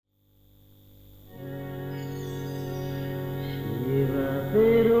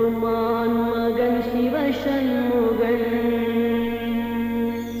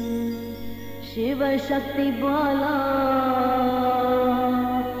சிவசக்தி பாலா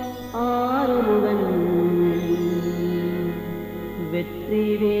ஆறுமுகன்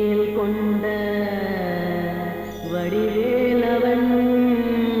வெற்றிவேல் கொண்ட வடிவேலவன்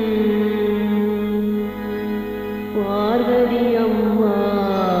பார்வதி அம்மா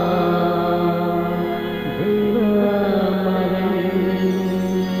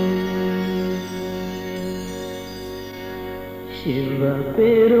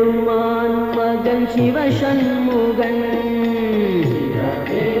சிவபெருமான் மகன் சிவசண்முகன்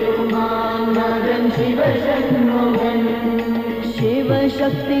சிவபெருமான் மகன் சிவசண்முகன்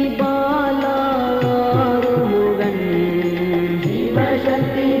சிவசக்தி பாலா ஆறுமுகன்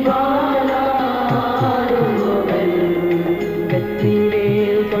சிவசக்தி பாலா ஆறுமுகன்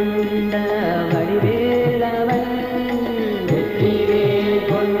வெற்றிவேல் கொண்ட வடிவேலவன் வெற்றிவேல்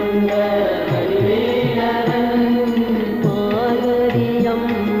கொண்ட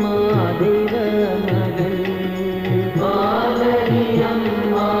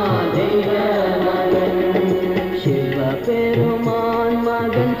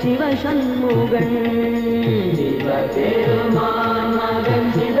சிவசண்முகன் சிவபெருமான் மகன்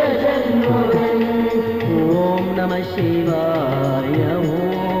சிவசண்முகன் ஓம் நம சிவாய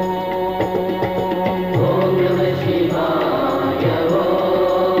ஓம் நம சிவாய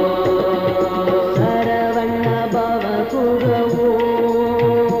சரவண பவ குரவோ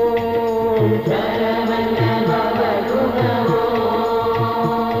சரவண பவ குரவோ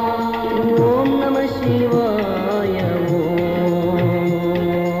ஓம் நம சிவாய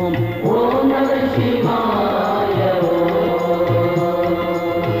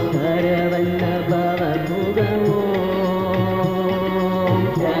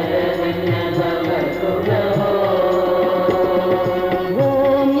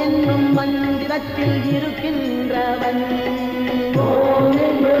இருக்கின்றவன் ஓம்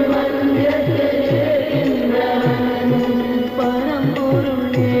என்று மந்திரத்தில் இருக்கின்றவன்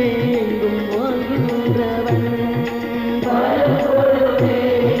பரம்பொருளே எங்கும் வாழ்கின்றவன் பரம்பொருளே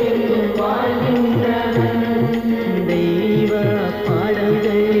எங்கும் வாழ்கின்றவன் தெய்வ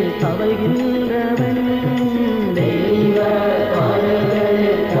பாடல்கள் தவழ்கின்றவன் தெய்வ பாடல்கள்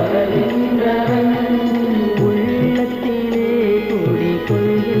தவழ்கின்றவன் உள்ளத்திலே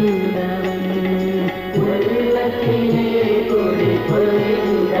குடிகொள்கின்றவன்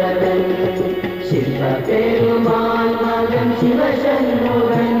சிவபெருமான் மகன்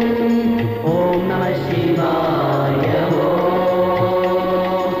சிவசண்முகன் ஓம் நம சிவாய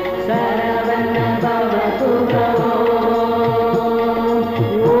ஓம் சரவண பவ குரவோ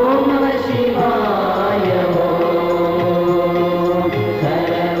ஓம் நம சிவாய ஓம்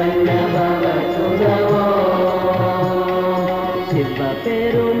சரவண பவ குரவோ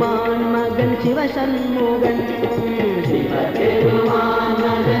சிவபெருமான் மகன் சிவசண்முகன் சிவபெருமான்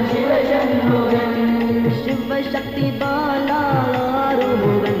மகன் சிவசண்முகன் சிவசக்தி பாலா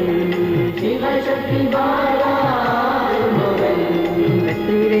ஆறுமுகன் சிவசக்தி பாலா ஆறுமுகன்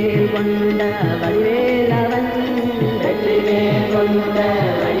வெற்றிவேல் கொண்ட வடிவேலவன் வெற்றிவேல் கொண்ட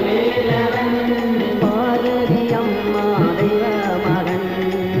வடிவேலவன் பார்வதி அம்மா தெய்வ மகன்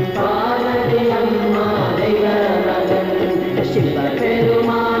பார்வதி அம்மா தெய்வ மகன்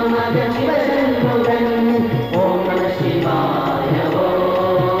சிவபெருமான் மகன் சிவசண்முகன் ஓம் நம சிவாய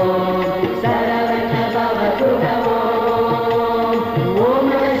ஓம் சரவண பவ குரவோ ஓம்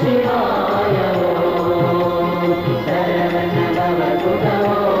நம சிவாய ஓம் சரவண பவ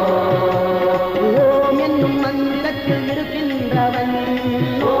குரவோ ஓம் என்னும் மந்திரத்தில் இருக்கின்றவன்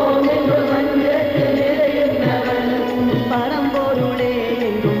ஓம் என்னும் மந்திரத்தில் இருக்கின்றவன் பரம்பொருளே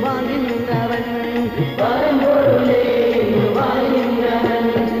எங்கும் வாழ்கின்றவன்